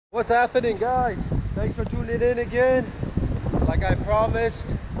What's happening, guys? Thanks for tuning in again. Like I promised,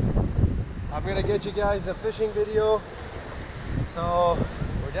 I'm gonna get you guys a fishing video. So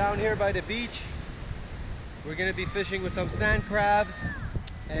we're down here by the beach. We're gonna be fishing with some sand crabs,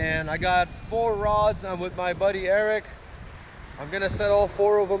 and I got 4 rods. I'm with my buddy Eric. I'm gonna set all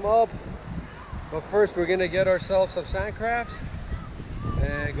 4 of them up, but first we're gonna get ourselves some sand crabs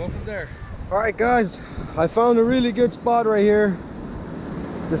and go from there. All right, guys, I found a really good spot right here.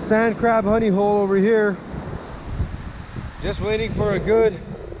 The sand crab honey hole over here. Just waiting for a good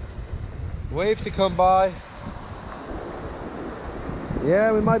wave to come by.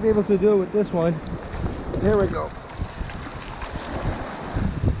 Yeah, we might be able to do it with this one. Here we go.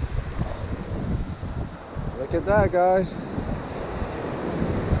 Look at that, guys.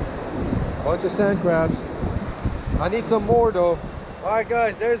 Bunch of sand crabs. I need some more though. All right,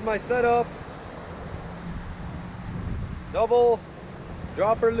 guys, there's my setup. Double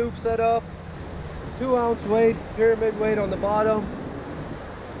dropper loop setup, 2-ounce weight, pyramid weight on the bottom.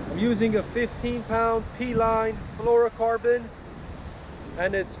 I'm using a 15-pound P-line fluorocarbon,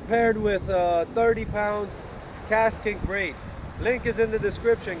 and it's paired with a 30-pound casting braid. Link is in the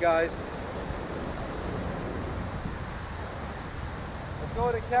description, guys. Let's go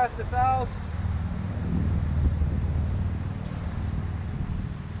ahead and cast this out.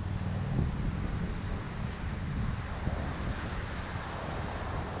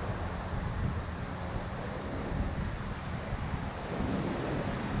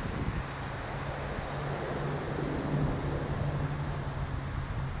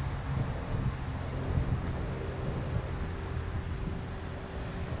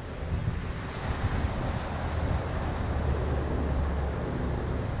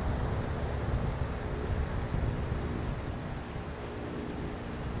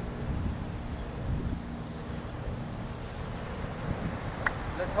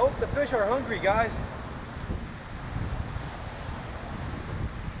 Let's hope the fish are hungry, guys.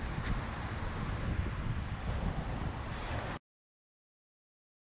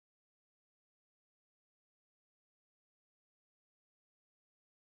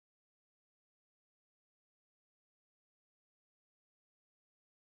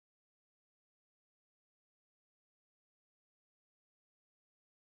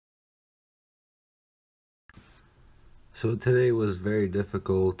 So today was very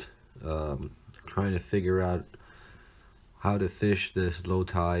difficult, trying to figure out how to fish this low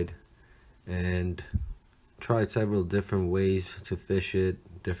tide, and tried several different ways to fish it,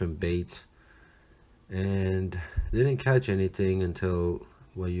 different baits, and didn't catch anything until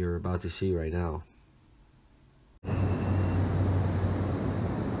what you're about to see right now.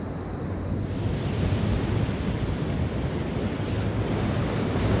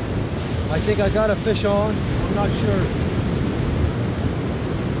 I think I got a fish on. I'm not sure.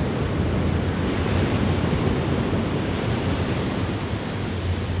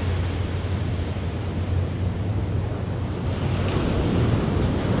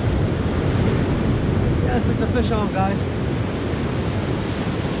 Yes, it's a fish on, guys.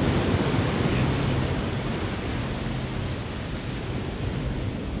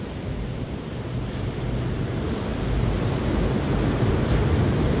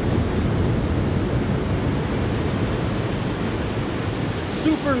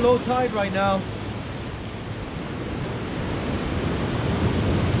 Super low tide right now.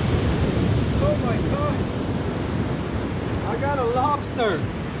 Oh my god, I got a lobster.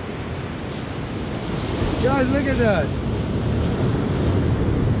 Guys, look at that.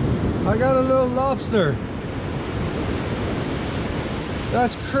 I got a little lobster.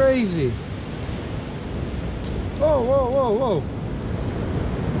 That's crazy. Whoa, whoa, whoa, whoa.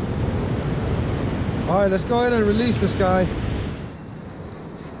 All right, let's go ahead and release this guy.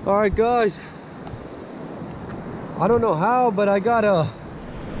 All right, guys, I don't know how, but I got a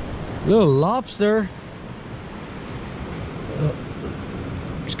little lobster.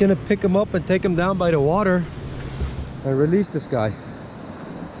 Just gonna pick him up and take him down by the water and release this guy.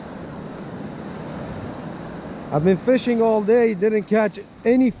 I've been fishing all day, didn't catch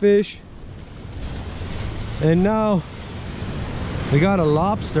any fish, and now we got a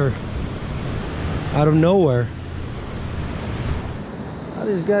lobster out of nowhere. How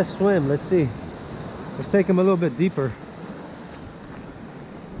do these guys swim? Let's see. Let's take them a little bit deeper.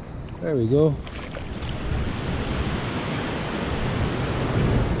 There we go.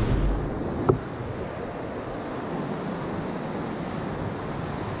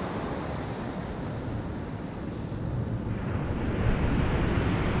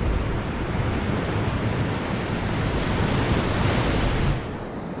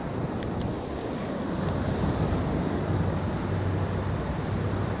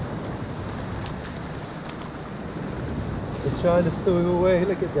 trying to stew him away.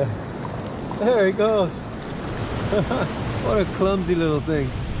 Look at that. There he goes. What a clumsy little thing.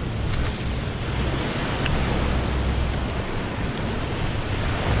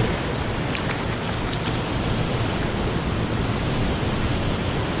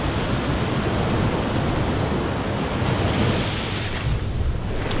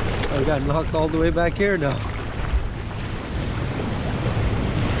 I got knocked all the way back here now.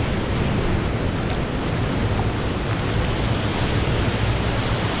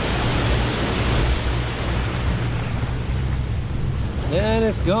 And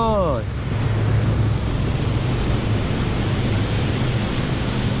it's gone.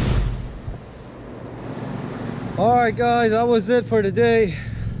 Alright guys, that was it for today.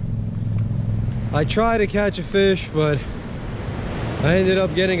 I tried to catch a fish, but I ended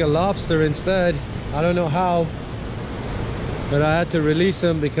up getting a lobster instead. I don't know how, but I had to release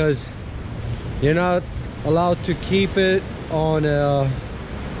him because you're not allowed to keep it on a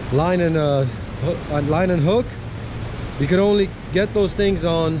line and hook. You can only get those things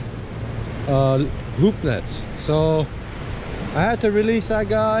on hoop nets. So I had to release that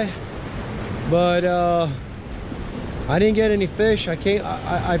guy, but I didn't get any fish.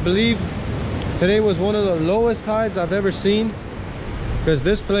 I believe today was one of the lowest tides I've ever seen, because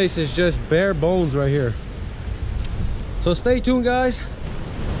this place is just bare bones right here. So stay tuned guys,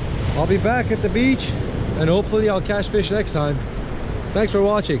 I'll be back at the beach and hopefully I'll catch fish next time. Thanks for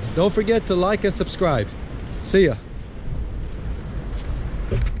watching. Don't forget to like and subscribe. See ya.